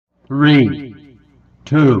3,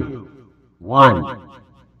 2, 1.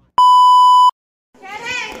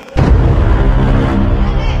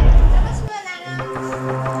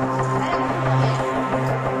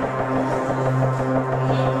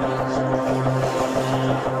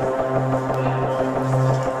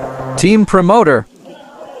 Team Promoter.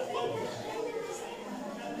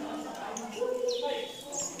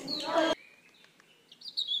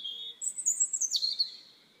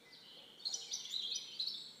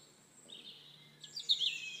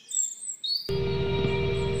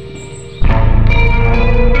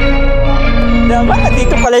 Naman,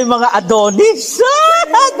 nandito pala yung mga Adonis.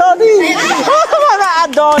 Adonis! Mga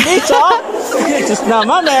Adonis, oh! Just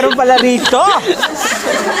naman, meron pala rito.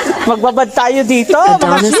 Magbabad tayo dito,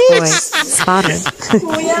 mga sis. Spotted.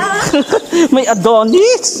 May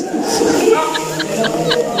Adonis.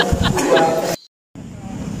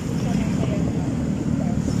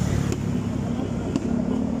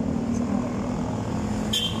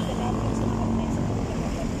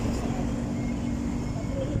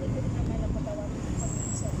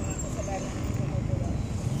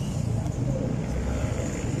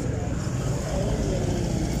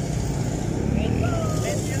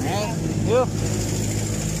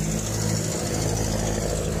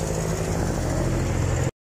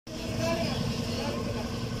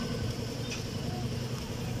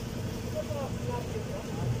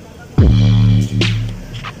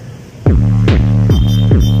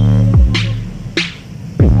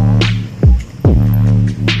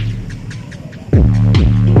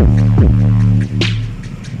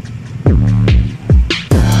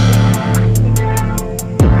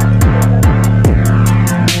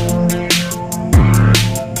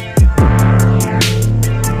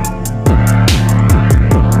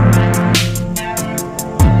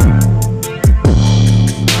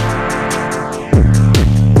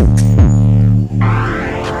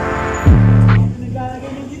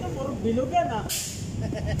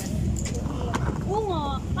 Oo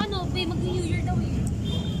nga. Ano, babe, mag-New Year daw eh.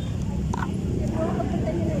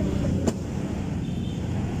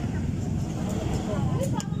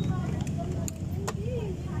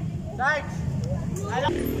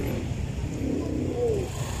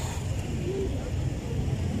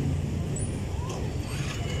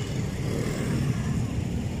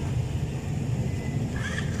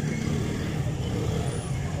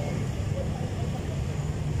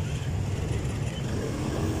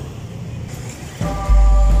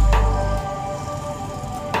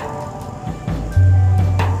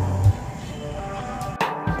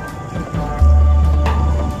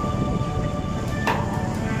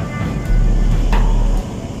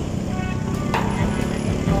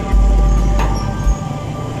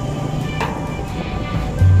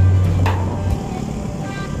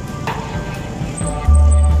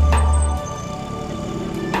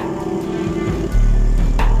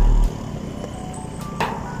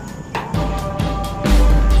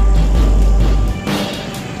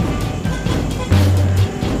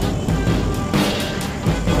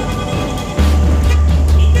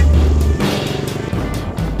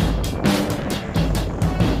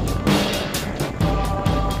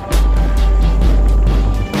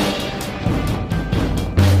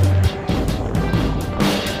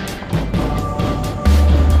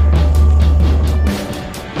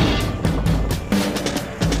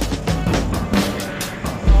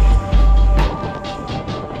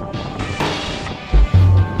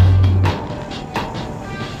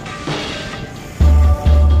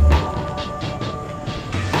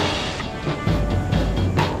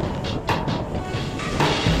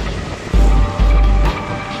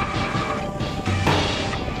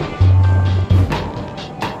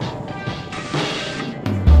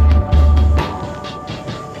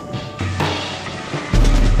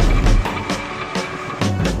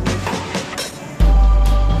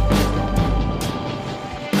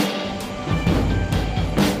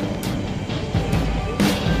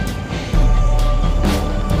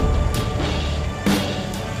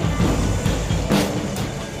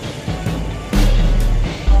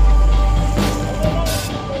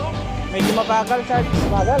 Mabagal charge.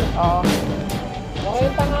 Mabagal? Oo. Okay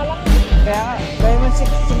yung pangalan. Kaya nga, gaya mo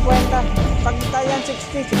 50. Pag tayo yan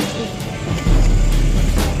 60.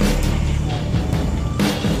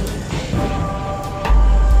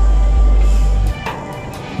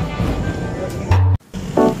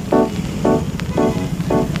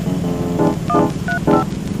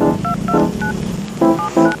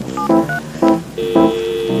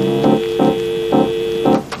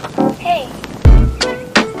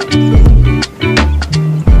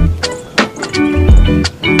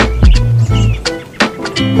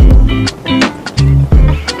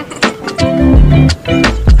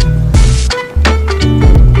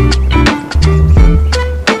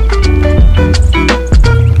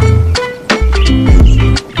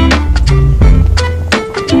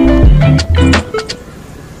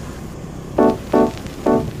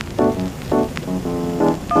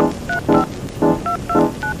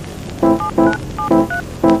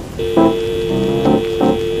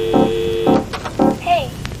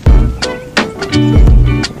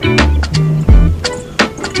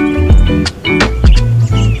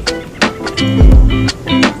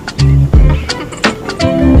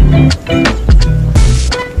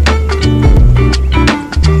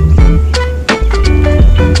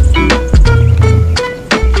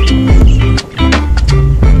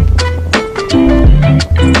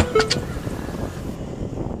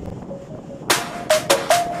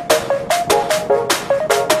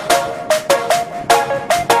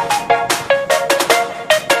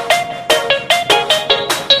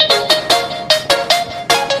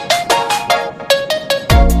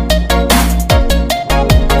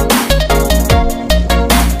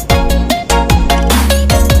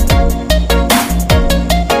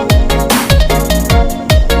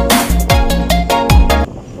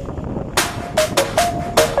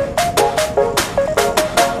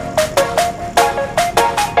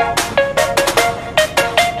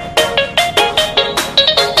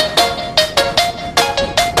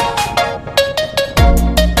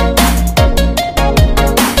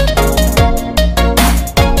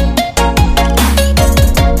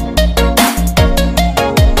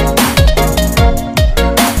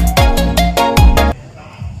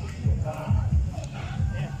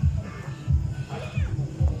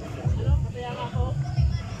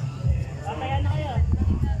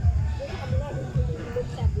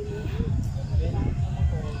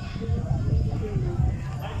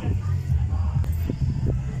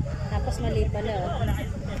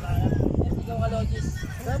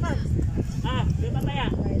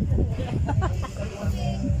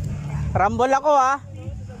 Rumble ako ha.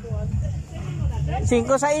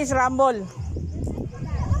 5-6 rumble.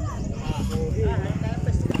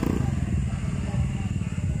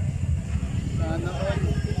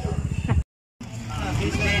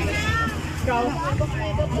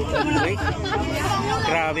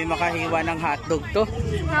 Grabe makahiwa ng hotdog to.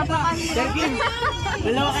 Sergin,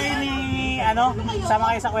 dalawa kayo ni ano,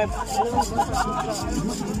 sama kayo sa web.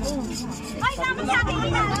 Ay, dapat sa akin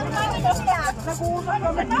yan.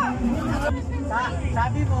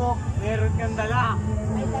 Sabi mo, meron kang dala.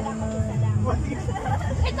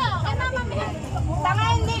 Ito, kay mama mo yan. Tanga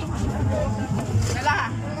hindi. Dala.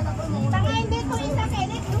 Tanga hindi ito isa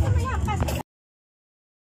Kenneth. Gusto mo yung hampas.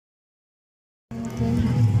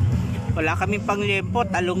 Wala kaming pangliyempo,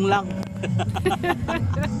 talong lang.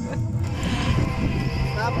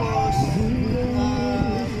 Tapos,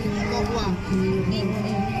 kokwa.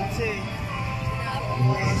 Kasi,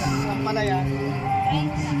 sa palaya.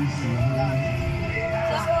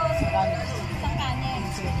 Tapos, sa kanin.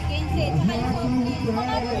 15, saka yung 15.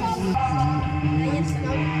 Ayan sa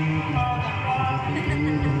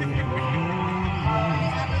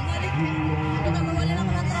wala na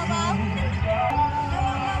ko ng trabaho.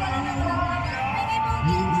 Wala na ko ng trabaho. Ay, po,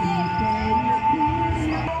 15.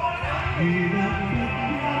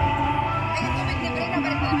 Ay, tubig libre na.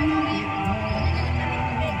 Balik ko naman muna yan.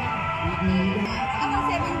 Ako,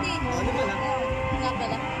 17. Nga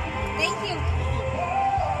pala. Thank you.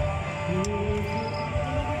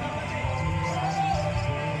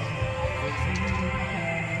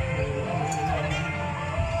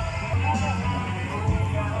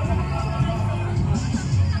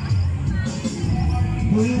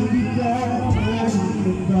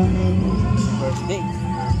 Birthday.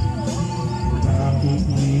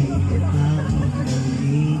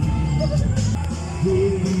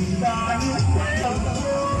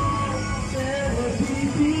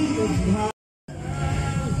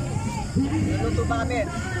 Luto pa kami.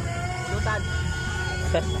 Lutan.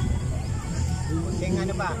 Kunting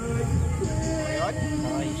ano pa. Ayun.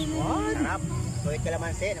 Nice one. Sarap. Tuwid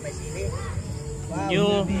kalamansi na may sili. Wow.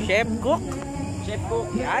 New chef cook. Chef cook.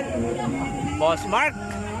 Yan. Boss Mark.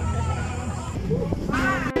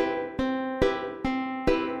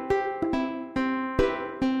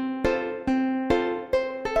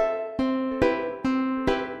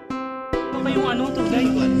 Ano ba yung ano to guys?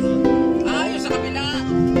 Yung sa kabila.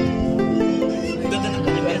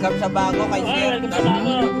 Welcome sa bago kay Sir. Welcome sa bago.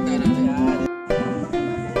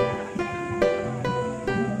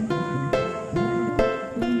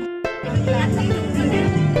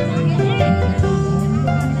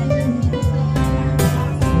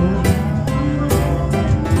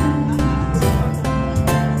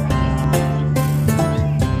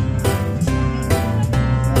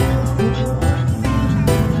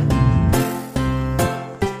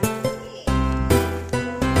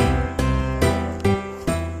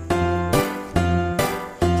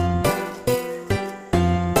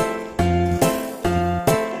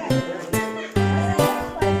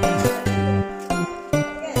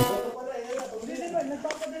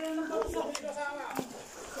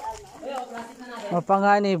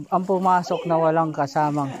 Mapanganib ang pumasok na walang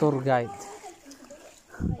kasamang tour guide.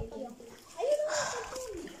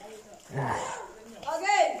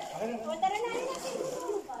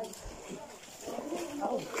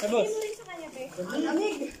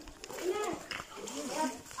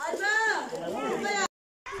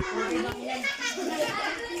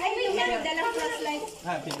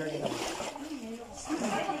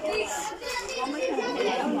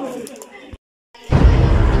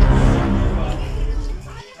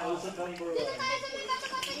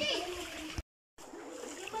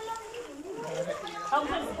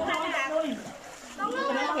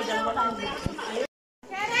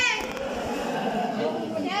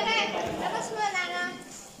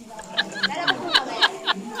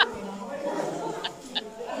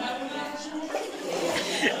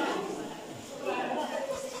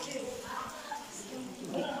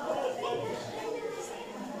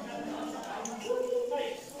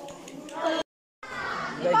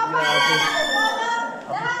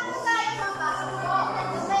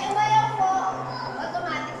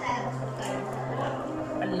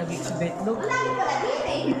 Ang lamig sa betlog.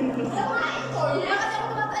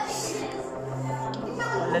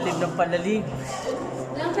 Palalim ng palalim.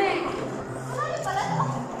 Lamig.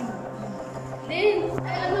 Din,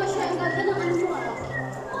 ay ano siya, ang ganda ng ano mo.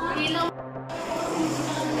 Ilaw.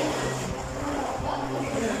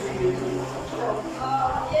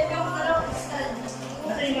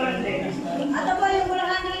 Ato ba yung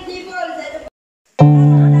Bulacan ng table?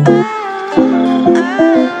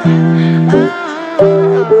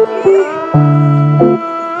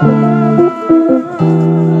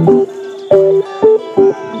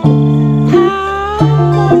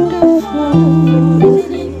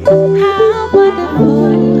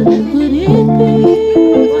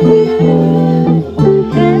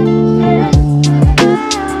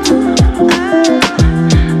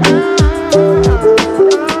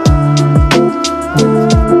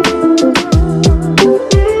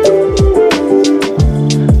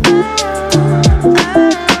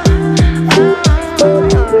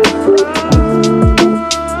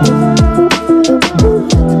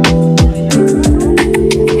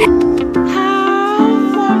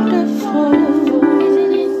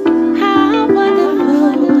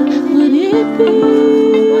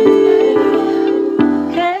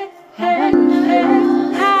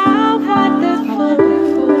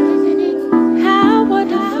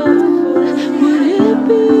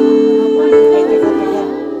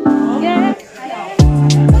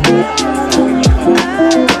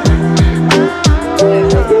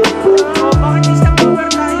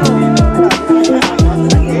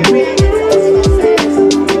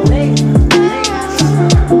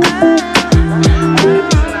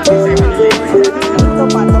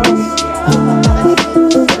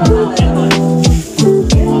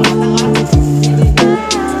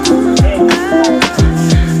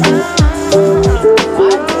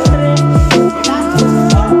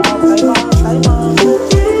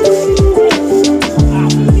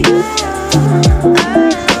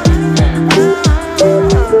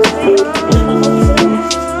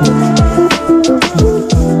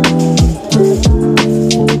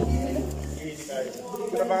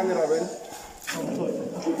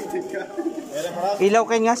 Ilaw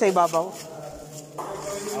kayo nga sa ibabaw.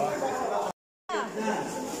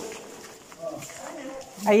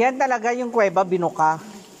 Ayan talaga yung kuweba, binuka.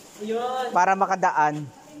 Para makadaan.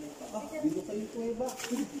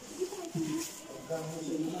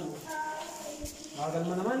 Magal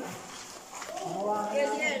mo naman.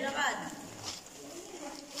 Sige, lakad.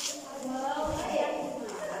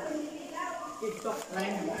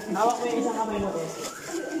 Hawak mo yung isang kamay mo, Tess.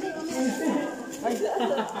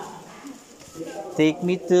 Take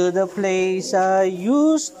me to the place I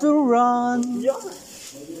used to run.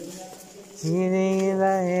 Feeling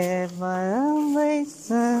like my own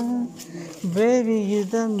place. Baby, you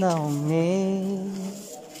don't know me.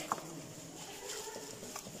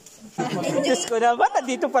 Diyos ko naman,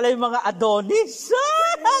 nandito pala yung mga Adonis.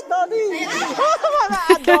 Adonis! Mga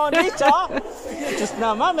Adonis, oh! Diyos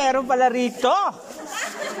naman, meron pala rito.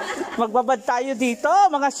 Magbabad tayo dito,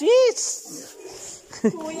 mga sis.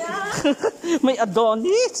 Kuya. May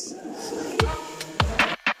Adonis.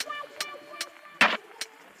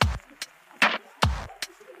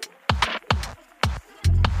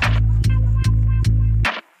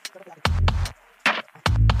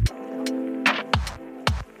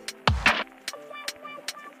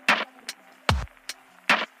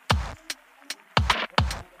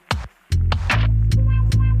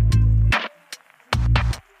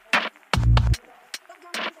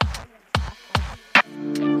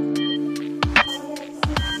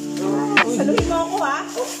 Saluhin mo ako, ha?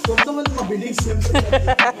 Huwag naman mabilis.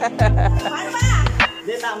 Paano ba?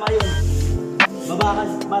 Hindi, tama yun. Baba ka,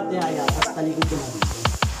 matihaya, tapos talikod ko na.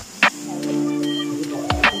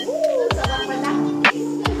 Sarap pala.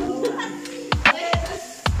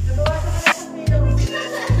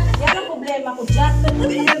 Yan ang problema ko dyan.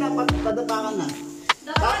 Hindi na, padatakan na.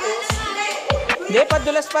 Hindi,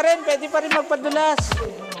 padulas pa rin. Pwede pa rin magpadulas.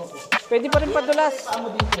 Pwede pa rin padulas. Saan mo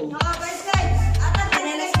dito? Mga guys, ata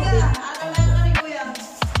tinilis ka. Ata lang ka rin, kuya.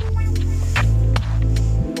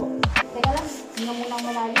 Teka lang, hindi mo munang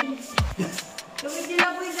malalim. Lumiti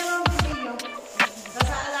lang po yung dalawang video.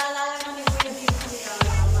 Tapos alala lang ni kuya dito niya.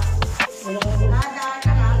 Nadaan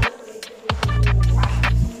ka lang.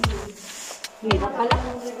 Hirap pala.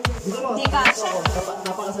 Hindi ka siya.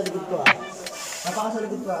 Napaka sa likod ko, ah. Napaka sa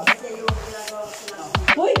likod ko, ah.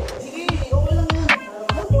 Hoy! Sige, okay lang yan.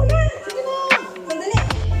 Huwag muna! Sige na! Sandali!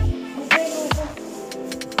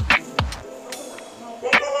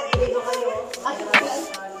 Teka lang, hindi ko kayo. Alam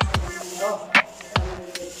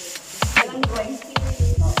ko eh.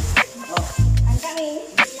 Ang kami.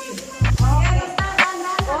 Okay, basta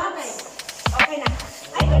dahan-dahan. Okay na.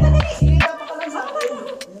 Ay, madali! Sige, napaka lang sa akin.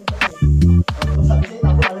 Sabi sa'yo,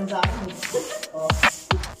 napaka lang sa akin.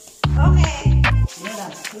 Okay. Sige na.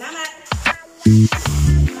 Salamat.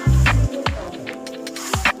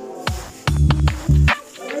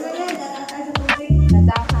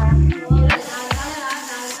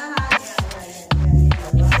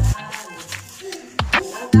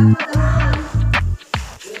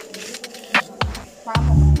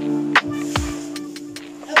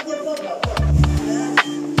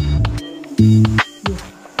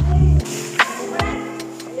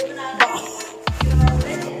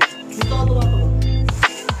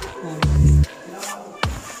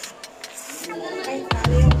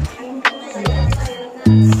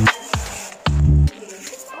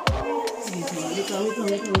 Dito ka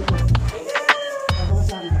tumato.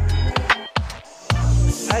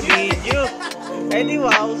 I need you. Eddie,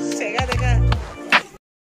 wow. Teka, teka.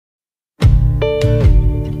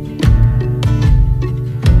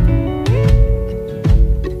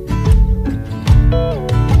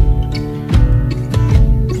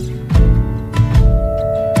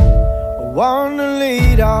 I wanna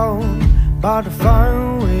lay down by the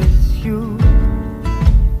fire with you.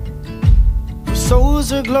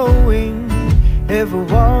 blues are glowing, ever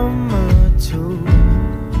warmer too.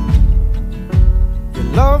 Your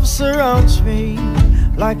love surrounds me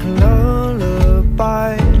like a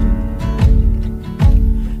lullaby,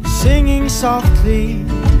 singing softly,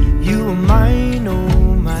 you are mine.